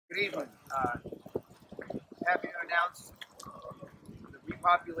Good evening. Happy to announce the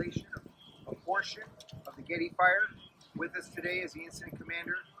repopulation of a portion of the Getty Fire. With us today is the Incident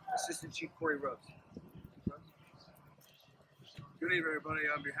Commander, Assistant Chief Corey Rose. Good evening, everybody.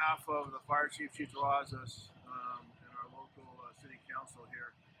 On behalf of the Fire Chief, Chief Terrazas, and our local city council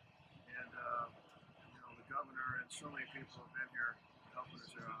here, and the governor and so many people have been here helping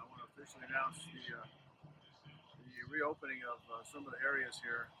us here. I want to officially announce the reopening of some of the areas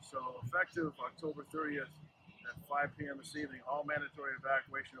here. So effective October 30th at 5 p.m. this evening, all mandatory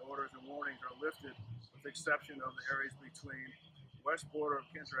evacuation orders and warnings are lifted with the exception of the areas between west border of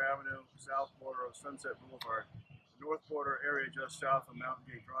Kinter Avenue, south border of Sunset Boulevard, the north border area just south of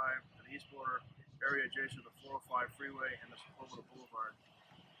Mountain Gate Drive, and the east border area adjacent to the 405 freeway and the Sepulveda Boulevard.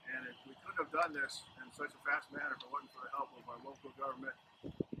 And we couldn't have done this in such a fast manner if it wasn't for the help of our local government,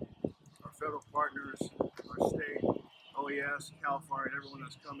 our federal partners, our state, OES, Cal Fire, and everyone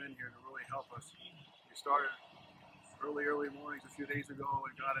that's come in here to really help us. We started early mornings a few days ago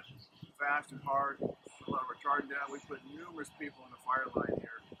and got it fast and hard. A lot of retardant down. We put numerous people on the fire line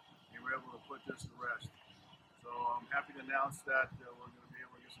here, and we were able to put this to rest. So I'm happy to announce that we're going to be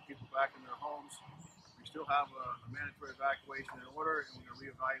able to get some people back in their homes. We still have a mandatory evacuation in order, and we're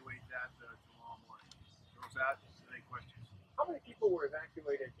going to reevaluate that tomorrow morning. So is that any questions? How many people were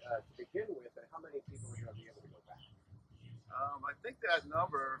evacuated to begin with, and how many people are going to be able to go back? I think that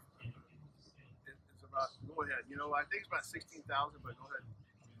number is about, go ahead, I think it's about 16,000, but go ahead.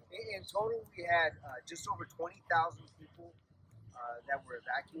 In total, we had just over 20,000 people that were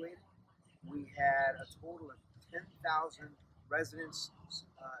evacuated. We had a total of 10,000 residents.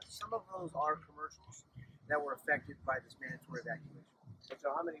 Some of those are commercials that were affected by this mandatory evacuation. And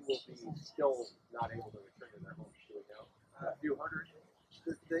so how many will be still not able to return to their homes? Do we know? A few hundred?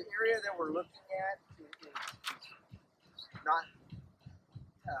 The area that we're looking at is not,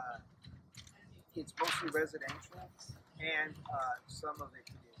 it's mostly residential, and some of it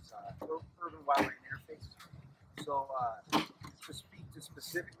is urban wildland interface. So to speak to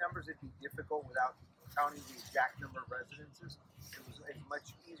specific numbers, it'd be difficult without counting the exact number of residences. It's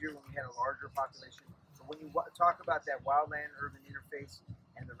much easier when we had a larger population. So when you talk about that wildland urban interface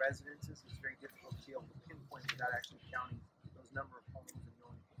and the residences, it's very difficult to be able to pinpoint without actually counting those number of homes and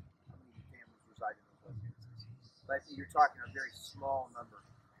knowing how many families reside in those residences. But you're talking a very small number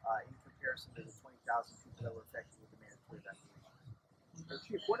in comparison to the 20,000 people that were affected with the mandatory evacuation.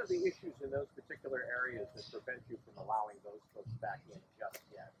 Chief, what are the issues in those particular areas that prevent you from allowing those folks back in just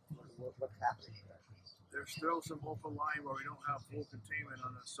yet? What's happening there? There's still some open line where we don't have full containment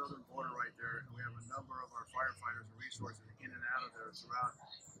on the southern border right there, and we have a number of our firefighters and resources in and out of there throughout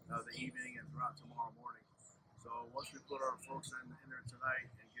the evening and throughout tomorrow morning. So once we put our folks in there tonight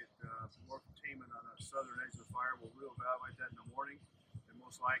and get more containment on the southern edge of the fire, we'll reevaluate that in the morning, and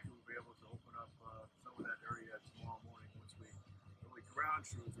most likely we'll be able to open up some of that area tomorrow morning once we really ground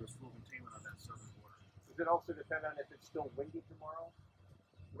truth there's full containment on that southern border. Does it also depend on if it's still windy tomorrow?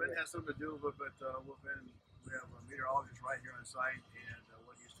 Wind has something to do with it, but we have a meteorologist right here on site, and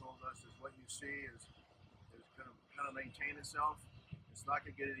what he's told us is what you see is going to kind of maintain itself. It's not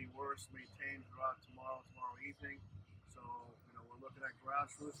going to get any worse, maintained throughout tomorrow evening. So, we're looking at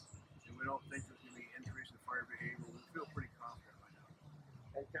ground truth, and we don't think there's going to be increase in fire behavior. We feel pretty confident right now.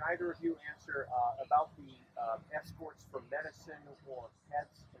 And can either of you answer about the escorts for medicine or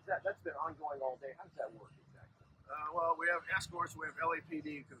pets? That's been ongoing all day. How does that work exactly? Well, we have escorts. We have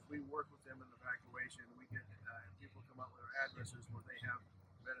LAPD because we work with them in evacuation. We get people come up with their addresses where they have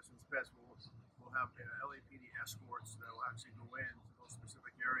medicines, pets. We'll have LAPD escorts that will actually go into those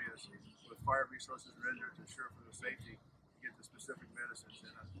specific areas with fire resources rendered to ensure for their safety to get the specific medicines.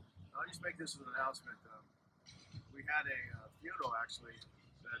 And I'll just make this as an announcement. We had a funeral actually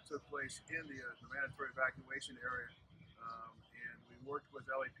that took place in the mandatory evacuation area, and we worked with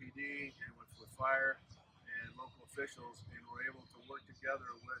LAPD and with fire and local officials, and we're able to work together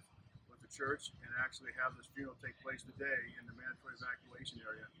with the church and actually have this funeral take place today in the mandatory evacuation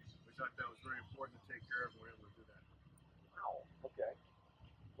area. We thought that was very important to take care of, and we're able to do that. Wow, okay.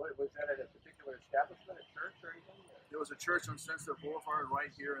 Was that at a particular establishment, a church or anything? There was a church on Sunset Boulevard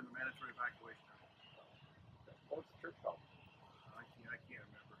right here in the mandatory evacuation area. What was the church called? I can't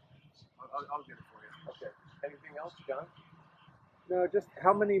remember. I'll get it for you. Okay. Anything else, John? No, just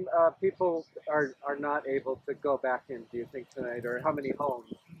how many people are not able to go back in, do you think, tonight, or how many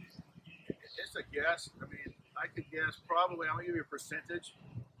homes? It's a guess. I mean, I could guess probably, I'm going to give you a percentage.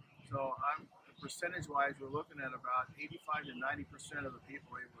 So percentage-wise, we're looking at about 85 to 90% of the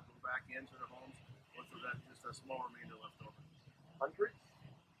people able to go back into their homes, or so that just a small remainder left over. Hundreds?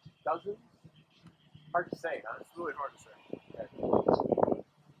 Dozens? Hard to say, huh? It's really hard to say. Okay.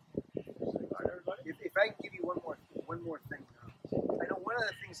 I can give you one more thing. I know one of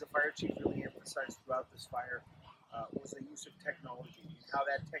the things the fire chief really emphasized throughout this fire was the use of technology and how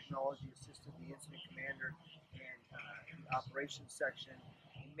that technology assisted the incident commander and the operations section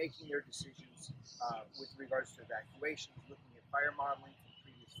in making their decisions with regards to evacuations, looking at fire modeling from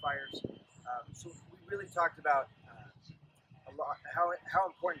previous fires. So we really talked about a lot how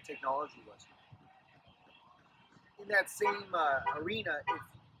important technology was. In that same arena, if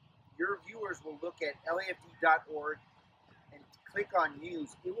your viewers will look at LAFD.org and click on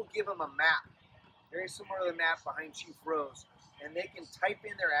news, it will give them a map, very similar to the map behind Chief Rose, and they can type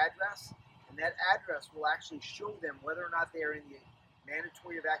in their address, and that address will actually show them whether or not they are in the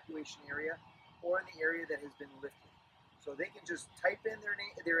mandatory evacuation area or in the area that has been lifted. So they can just type in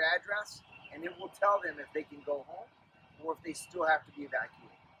their address, and it will tell them if they can go home or if they still have to be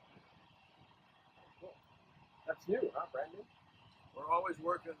evacuated. Cool. That's new, huh? Brand new? We're always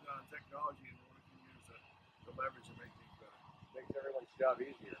working on technology and what we can use to leverage and make things better. Makes everyone's job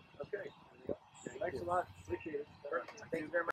easier. Okay. There we go. Thanks a lot. Appreciate it. Thank you very much.